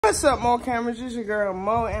What's up, Mo Cameras? It's your girl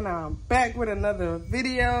Mo, and I'm back with another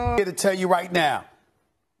video. I'm here to tell you right now,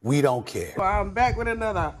 we don't care. So I'm back with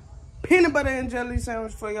another peanut butter and jelly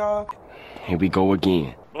sandwich for y'all. Here we go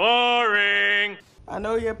again. Boring. I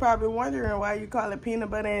know you're probably wondering why you call it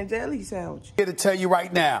peanut butter and jelly sandwich. I'm here to tell you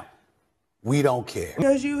right now, we don't care.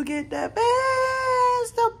 Because you get the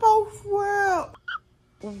best of both worlds.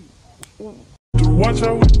 Watch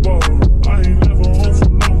how we ball. I ain't never home for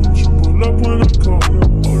long. She pull up when I call.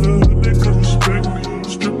 All the hood niggas respect me.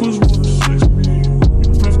 Strippers wanna sex me. You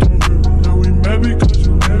left on her. Now we mad because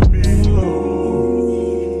you had me.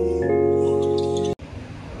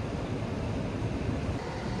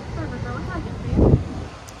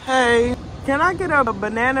 Hey, can I get a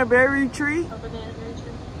banana berry tree? A banana berry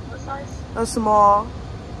tree. What size? A small.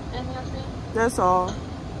 Anything else for you? That's all. Your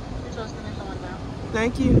choice can make someone now.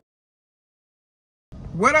 Thank you.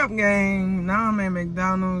 What up, gang? Now I'm at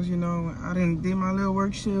McDonald's, you know. I did my little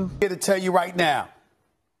work shift. I'm here to tell you right now,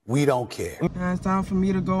 we don't care. Now it's time for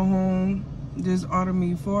me to go home. Just order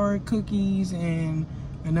me 4 cookies and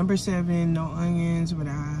a number 7, no onions, with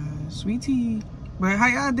sweet tea. But how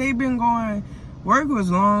y'all day been going? Work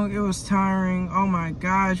was long, it was tiring. Oh my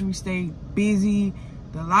gosh, we stayed busy.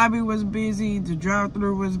 The lobby was busy, the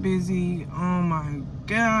drive-thru was busy. Oh my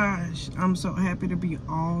gosh, I'm so happy to be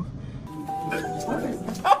off.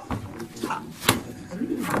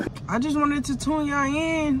 I just wanted to tune y'all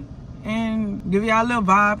in and give y'all a little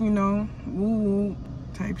vibe, you know, woo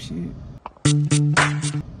type shit.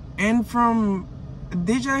 And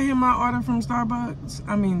did y'all hear my order from Starbucks?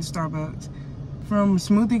 From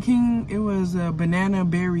Smoothie King, it was a banana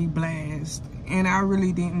berry blast. And I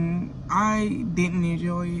didn't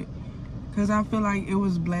enjoy it because I feel like it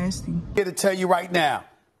was blasting. I'm here to tell you right now,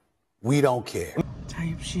 we don't care.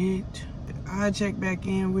 Type shit. I'll check back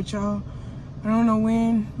in with y'all. I don't know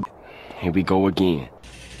when. Here we go again.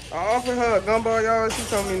 I offered her a gumball, y'all. She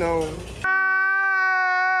told me no.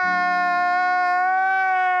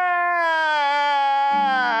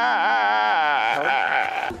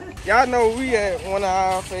 Y'all know we at one of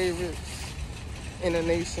our favorites in the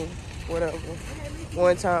nation. Whatever.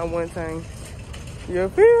 One time, one thing. You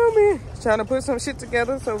feel me? Trying to put some shit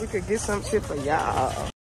together so we could get some shit for y'all.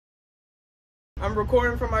 I'm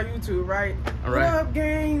recording for my YouTube, right? All right. What up,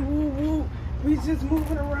 gang? Woo woo. We just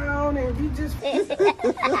moving around and we just and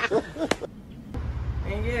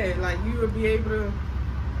yeah, like you would be able to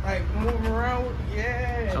like move around.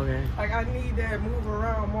 Yeah. Okay. Like I need that move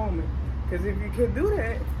around moment. Cause if you could do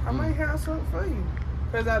that, I might have something for you.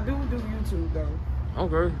 Cause I do YouTube though.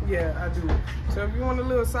 Okay. Yeah, I do. So if you want a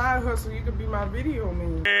little side hustle, you could be my video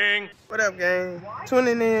man. What up, gang?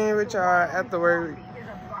 Tuning in with y'all after work.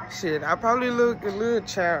 Shit, I probably look a little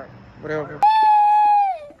child, whatever.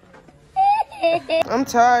 I'm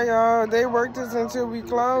tired, y'all. They worked us until we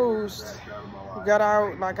closed. We got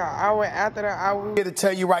out like an hour after the hour. I'm here to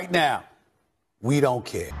tell you right now, we don't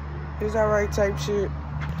care. It's alright type shit.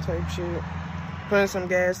 Putting some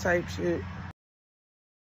gas type shit.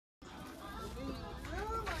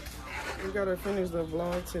 We gotta finish the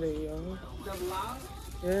vlog today, y'all. The vlog?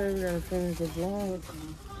 Yeah, we gotta finish the vlog.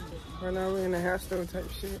 Right now we're in the hair store type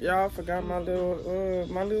shit. Y'all forgot my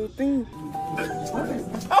little thing.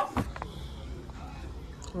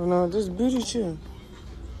 Oh no, this beauty chill.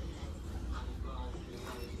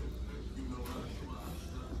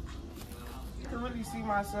 I can really see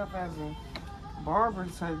myself as a barber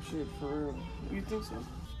type shit for real. You think so?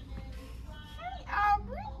 Hey,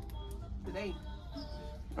 Aubrey. Today.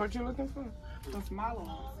 What you looking for? The smaller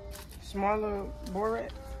ones. Smaller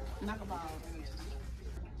Borat? Knuckleball.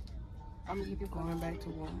 I'm looking for Going back to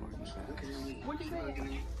Walmart, you guys. what you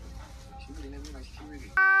say?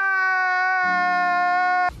 I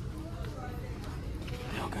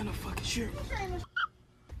don't got no fucking shirt.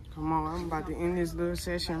 Come on, I'm about to end this little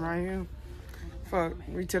session right here. Fuck,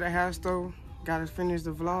 we to the house store. Gotta finish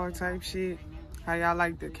the vlog type shit. How y'all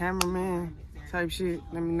like the cameraman type shit?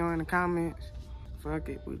 Let me know in the comments. Fuck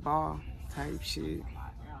it, we ball type shit.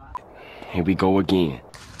 Here we go again.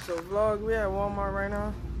 So vlog, we at Walmart right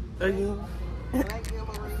now. Again.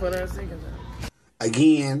 For that second time.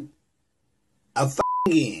 Again.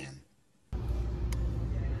 Again.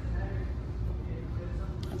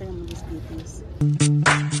 I think I'm gonna just get this.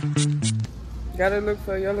 Gotta look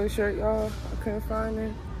for a yellow shirt, y'all. I couldn't find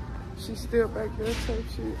it. She's still back there type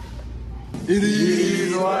shit. It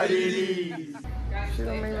is what it is. Shit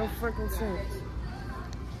don't make no fucking sense.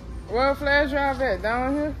 Where flash drive at?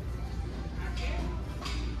 Down here?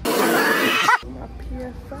 My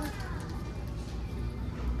PS5.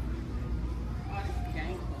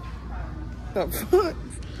 The fuck?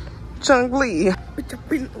 Chung Lee. Bitch, you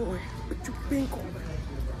been on. Bitch, you been on.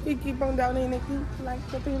 He keep on down there and keep like,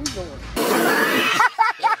 what the hell he doing?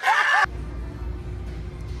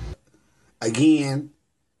 Again.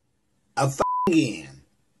 Again.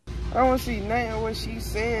 I don't see nothing what she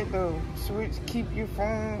said though. Switch, keep your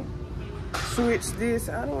phone. Switch this.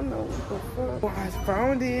 I don't know what the fuck. I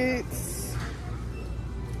found it.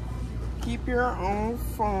 Keep your own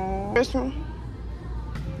phone. This one.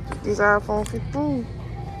 This iPhone 15.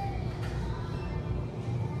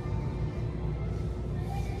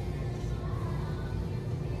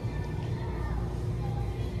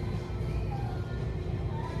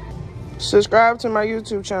 Subscribe to my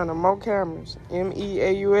YouTube channel, Mo Cameras.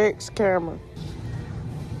 MEAUX camera.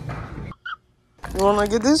 You wanna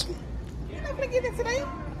get this one? You're not gonna get it today?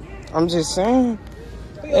 I'm just saying.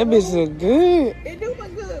 That bitch look good. It do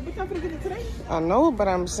look good, but you're not gonna get it today? I know, but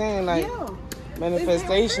I'm saying like Yeah.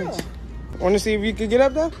 manifestations. Wanna see if you could get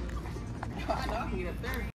up there? I know I can get up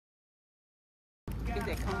there. Is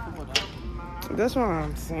that comfortable though? That's what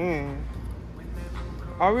I'm saying.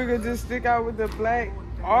 Or we could just stick out with the black,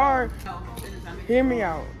 or hear me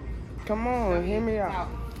out. Come on, hear me out.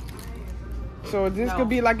 So this could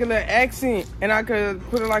be like a little accent, and I could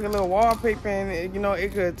put it like a little wallpaper, and it, you know,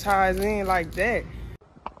 it could ties in like that.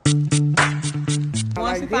 Once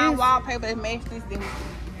Like you find this. wallpaper that matches this, then we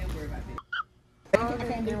can worry about that. I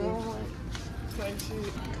can't do this. Like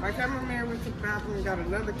shit. My cameraman went to the bathroom and got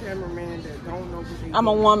another cameraman that don't know what he's I'm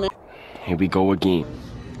a woman. Here we go again.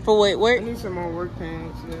 For what? I Work? need some more work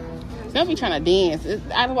pants, yeah. Don't be trying to dance.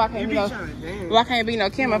 I don't why You can't be be no. trying to dance. Why can't be no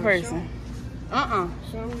camera person?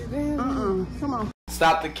 Show me your dance. Come on.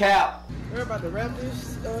 Stop the cap. We're about to wrap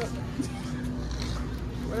this up.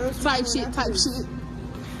 What else we Type doing shit. after Type this? shit.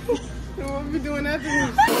 What we doing after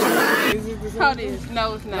this? Is it the same Hold thing? this.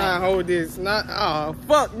 No, it's Nah, not. hold this. Not. Oh,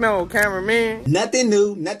 fuck no, cameraman. Nothing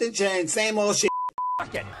new, nothing changed, same old shit.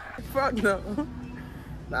 Fuck no.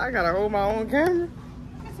 Now I gotta hold my own camera.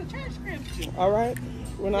 It's a transcription. All right.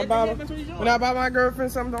 When I buy my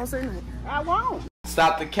girlfriend something, don't say nothing. I won't.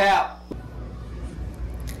 Stop the cap.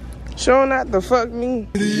 Show not to fuck me.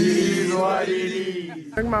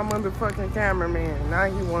 Fuck my motherfucking cameraman. Now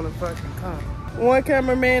he wanna fucking come. One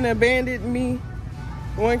cameraman abandoned me.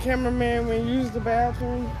 One cameraman went use the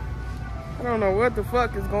bathroom. I don't know what the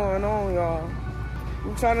fuck is going on, y'all.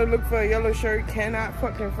 I'm trying to look for a yellow shirt, cannot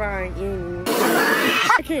fucking find any.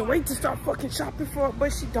 I can't wait to start fucking shopping for her,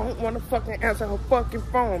 but she don't want to fucking answer her fucking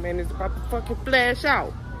phone, man. It's about to fucking flash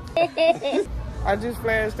out. I just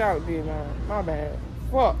flashed out, didn't I? My bad.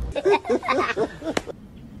 Fuck.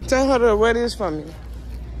 Tell her to wear this for me.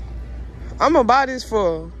 I'm gonna buy this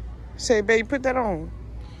for her. Say, babe, put that on.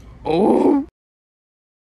 Oh.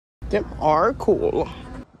 Them are cool.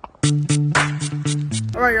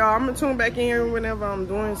 Alright, y'all, I'm gonna tune back in whenever I'm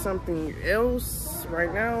doing something else.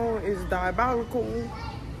 Right now, it's diabolical.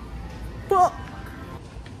 Fuck.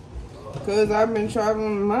 Because I've been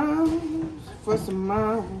traveling miles for some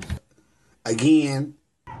miles. Again.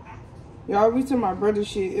 Y'all, we to my brother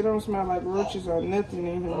shit. It don't smell like roaches or nothing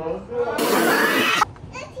in here.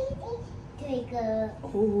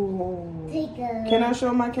 Ooh. Can I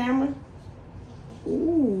show my camera?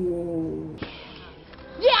 Ooh.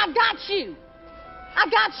 Yeah, I got you. I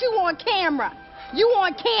got you on camera. You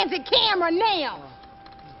on candid camera now.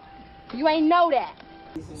 You ain't know that.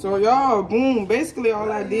 So y'all, boom. Basically,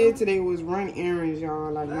 all I did today was run errands,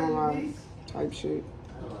 y'all. Like no lie, type shit.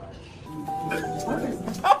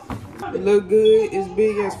 It look good. It's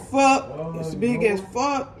big as fuck. It's big as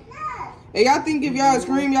fuck. Hey, y'all think if y'all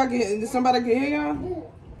scream, y'all can somebody can hear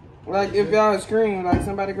y'all? Like if y'all scream, like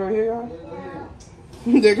somebody go hear y'all?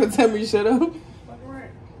 They gonna tell me shut up.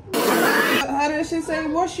 How that shit say?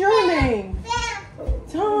 What's your name?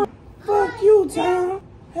 Tom. Fuck you, Tom.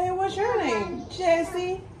 Hey, what's your name?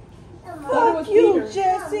 Jesse. Fuck you,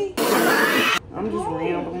 Jesse. I'm just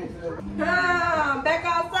rambling. Come back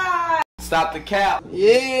outside. Stop the cap.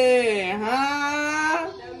 Yeah,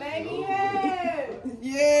 huh?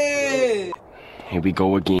 Yeah. Here we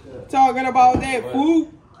go again. Talking about that food.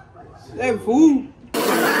 That food.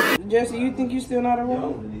 Jesse, you think you still not a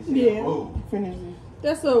woman? Yeah. Finish it.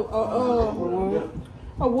 That's a wood.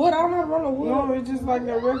 A wood? I don't know how to run a wood. No, it's just like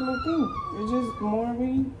a regular thing. It's just more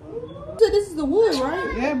weed. So this is the wood,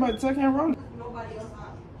 right? Yeah, but Tuck and roll.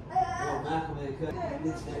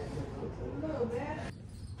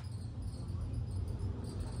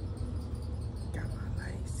 Got my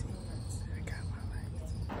license. I got my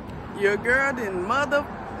license. Your girl didn't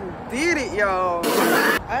did it, y'all.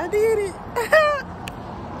 I did it.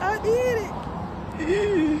 I did it.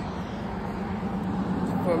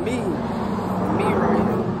 For me right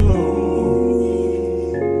now.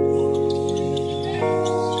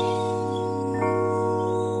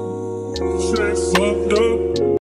 Fucked up.